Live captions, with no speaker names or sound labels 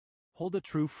Hold a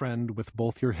true friend with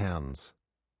both your hands.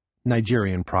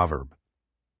 Nigerian proverb.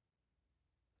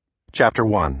 Chapter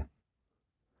 1.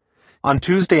 On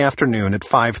Tuesday afternoon at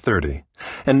 5:30,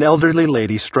 an elderly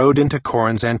lady strode into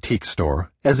Corin's antique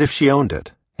store as if she owned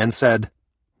it and said,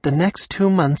 "The next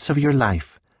 2 months of your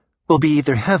life will be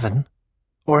either heaven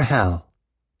or hell."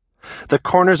 The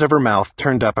corners of her mouth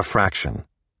turned up a fraction.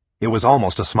 It was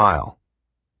almost a smile.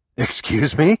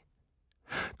 "Excuse me?"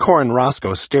 Corin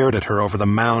Roscoe stared at her over the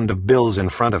mound of bills in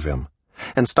front of him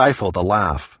and stifled a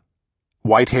laugh.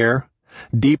 White hair,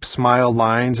 deep smile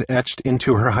lines etched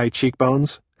into her high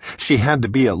cheekbones. She had to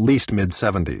be at least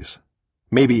mid-70s,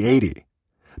 maybe 80,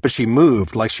 but she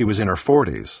moved like she was in her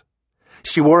 40s.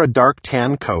 She wore a dark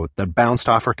tan coat that bounced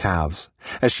off her calves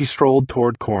as she strolled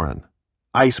toward Corin,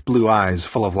 ice blue eyes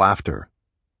full of laughter.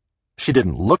 She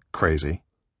didn't look crazy.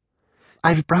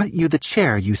 "I've brought you the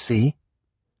chair, you see."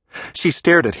 She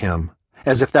stared at him,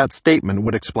 as if that statement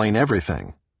would explain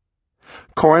everything.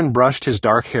 Corin brushed his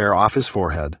dark hair off his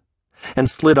forehead and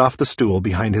slid off the stool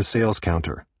behind his sales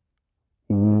counter.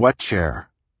 "What chair?"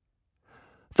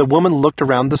 The woman looked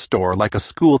around the store like a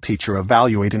schoolteacher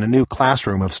evaluating a new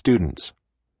classroom of students.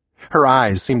 Her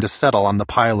eyes seemed to settle on the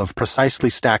pile of precisely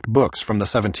stacked books from the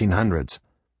 1700s.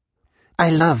 "I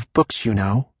love books, you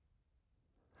know."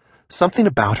 Something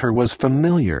about her was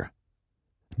familiar.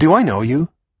 "Do I know you?"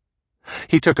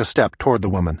 He took a step toward the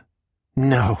woman.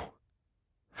 "No."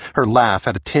 Her laugh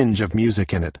had a tinge of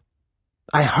music in it.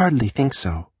 "I hardly think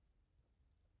so."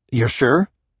 "You're sure?"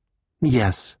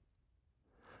 "Yes."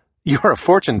 "You're a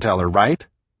fortune teller, right?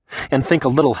 And think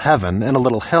a little heaven and a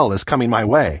little hell is coming my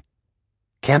way.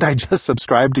 Can't I just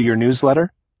subscribe to your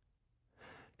newsletter?"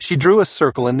 She drew a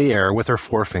circle in the air with her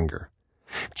forefinger,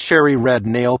 cherry red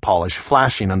nail polish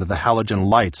flashing under the halogen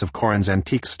lights of Corin's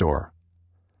antique store.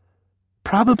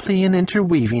 "Probably an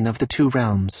interweaving of the two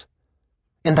realms.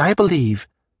 And I believe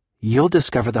you'll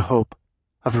discover the hope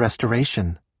of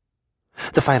restoration.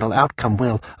 The final outcome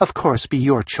will, of course, be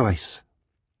your choice."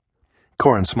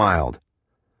 Corin smiled.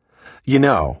 "You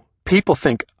know, people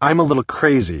think I'm a little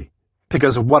crazy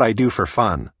because of what I do for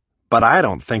fun, but I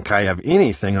don't think I have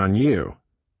anything on you."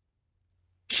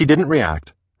 She didn't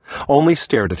react, only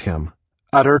stared at him,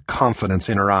 utter confidence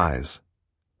in her eyes.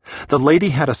 The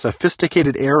lady had a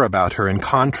sophisticated air about her in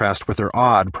contrast with her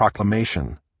odd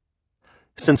proclamation.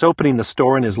 Since opening the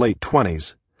store in his late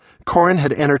 20s, Corin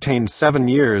had entertained 7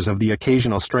 years of the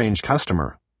occasional strange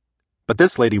customer. But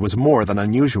this lady was more than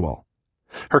unusual.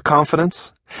 Her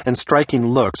confidence and striking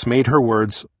looks made her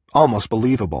words almost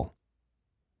believable.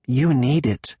 "You need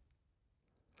it."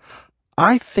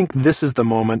 "I think this is the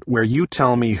moment where you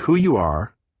tell me who you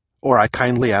are, or I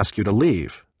kindly ask you to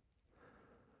leave."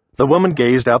 The woman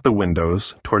gazed out the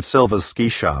windows toward Silva's ski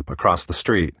shop across the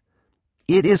street.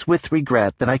 "It is with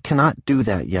regret that I cannot do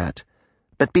that yet,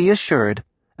 but be assured,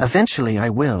 eventually I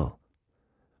will."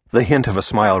 The hint of a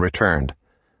smile returned.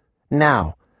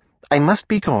 "Now, I must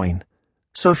be going,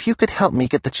 so if you could help me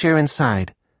get the chair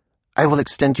inside, I will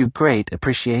extend you great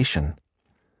appreciation."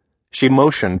 She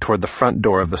motioned toward the front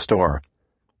door of the store.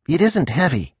 "It isn't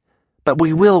heavy, but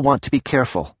we will want to be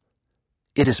careful.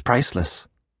 It is priceless."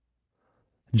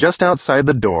 Just outside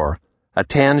the door, a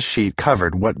tan sheet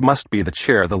covered what must be the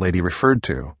chair the lady referred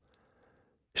to.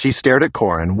 She stared at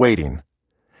Corin, waiting,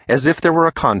 as if there were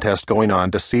a contest going on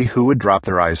to see who would drop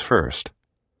their eyes first.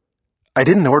 "I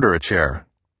didn't order a chair."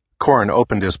 Corin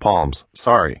opened his palms.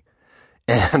 "Sorry.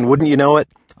 And wouldn't you know it,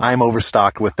 I'm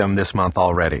overstocked with them this month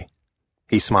already."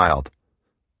 He smiled.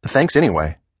 "Thanks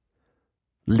anyway."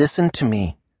 "Listen to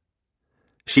me."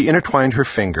 She intertwined her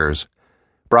fingers,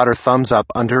 brought her thumbs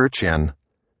up under her chin,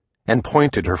 and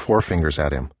pointed her forefingers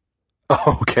at him.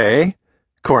 "Okay,"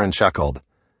 Corin chuckled.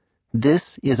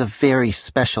 "This is a very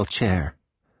special chair."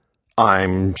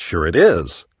 "I'm sure it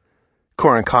is."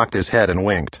 Corin cocked his head and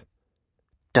winked.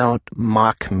 "Don't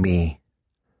mock me."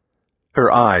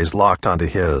 Her eyes locked onto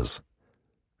his.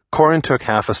 Corin took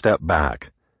half a step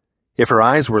back. If her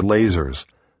eyes were lasers,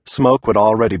 smoke would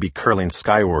already be curling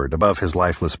skyward above his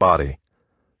lifeless body.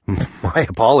 "My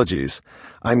apologies.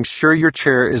 I'm sure your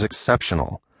chair is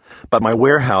exceptional, but my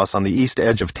warehouse on the east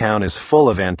edge of town is full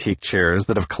of antique chairs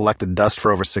that have collected dust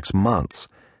for over 6 months.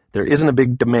 There isn't a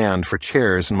big demand for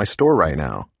chairs in my store right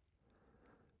now."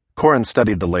 Corin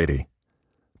studied the lady.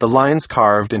 The lines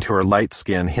carved into her light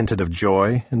skin hinted of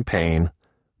joy and pain,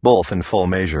 both in full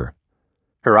measure.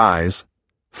 Her eyes,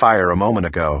 fire a moment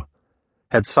ago,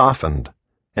 had softened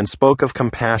and spoke of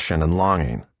compassion and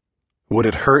longing. Would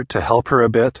it hurt to help her a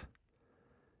bit?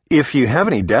 "If you have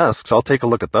any desks, I'll take a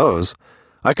look at those.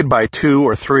 I could buy 2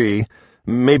 or 3,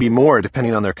 maybe more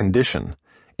depending on their condition.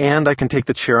 And I can take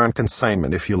the chair on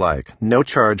consignment if you like. No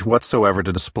charge whatsoever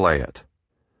to display it.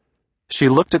 She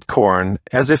looked at Corin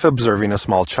as if observing a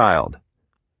small child.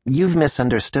 You've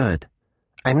misunderstood.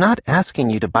 I'm not asking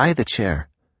you to buy the chair.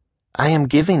 I am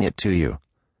giving it to you.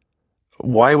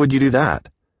 Why would you do that?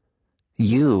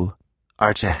 You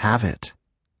are to have it.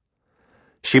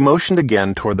 She motioned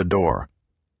again toward the door.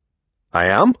 I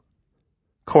am?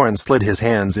 Corin slid his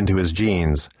hands into his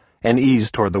jeans and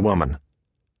eased toward the woman.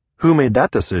 Who made that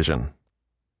decision?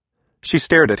 She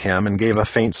stared at him and gave a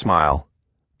faint smile,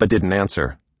 but didn't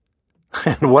answer.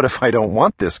 And what if I don't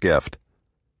want this gift?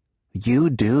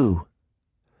 You do.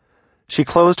 She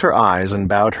closed her eyes and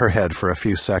bowed her head for a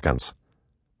few seconds.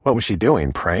 What was she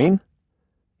doing, praying?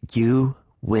 You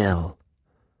will.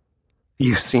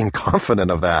 You seem confident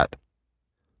of that.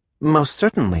 Most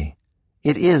certainly.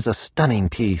 It is a stunning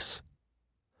piece.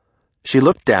 She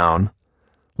looked down,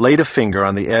 laid a finger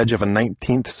on the edge of a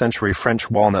 19th century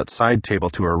French walnut side table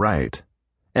to her right,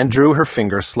 and drew her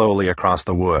finger slowly across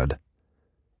the wood.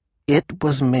 It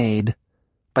was made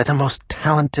by the most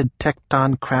talented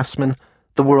tecton craftsman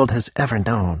the world has ever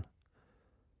known.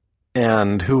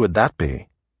 And who would that be?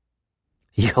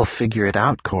 You'll figure it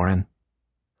out, Corin.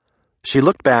 She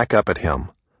looked back up at him,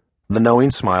 the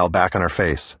knowing smile back on her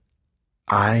face.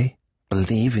 I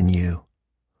believe in you.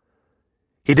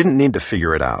 He didn't need to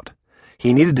figure it out.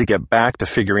 He needed to get back to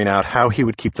figuring out how he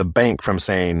would keep the bank from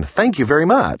saying, "Thank you very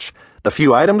much. The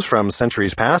few items from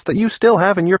centuries past that you still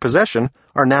have in your possession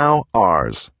are now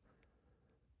ours."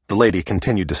 The lady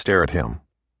continued to stare at him.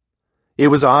 It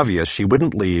was obvious she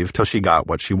wouldn't leave till she got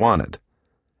what she wanted.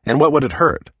 And what would it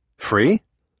hurt? Free?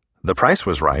 The price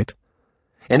was right.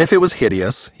 And if it was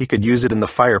hideous, he could use it in the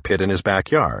fire pit in his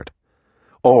backyard.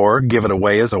 Or give it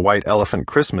away as a white elephant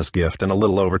Christmas gift in a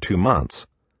little over 2 months.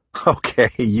 Okay,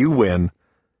 you win.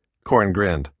 Corin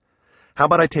grinned. How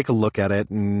about I take a look at it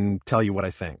and tell you what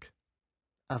I think?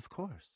 Of course.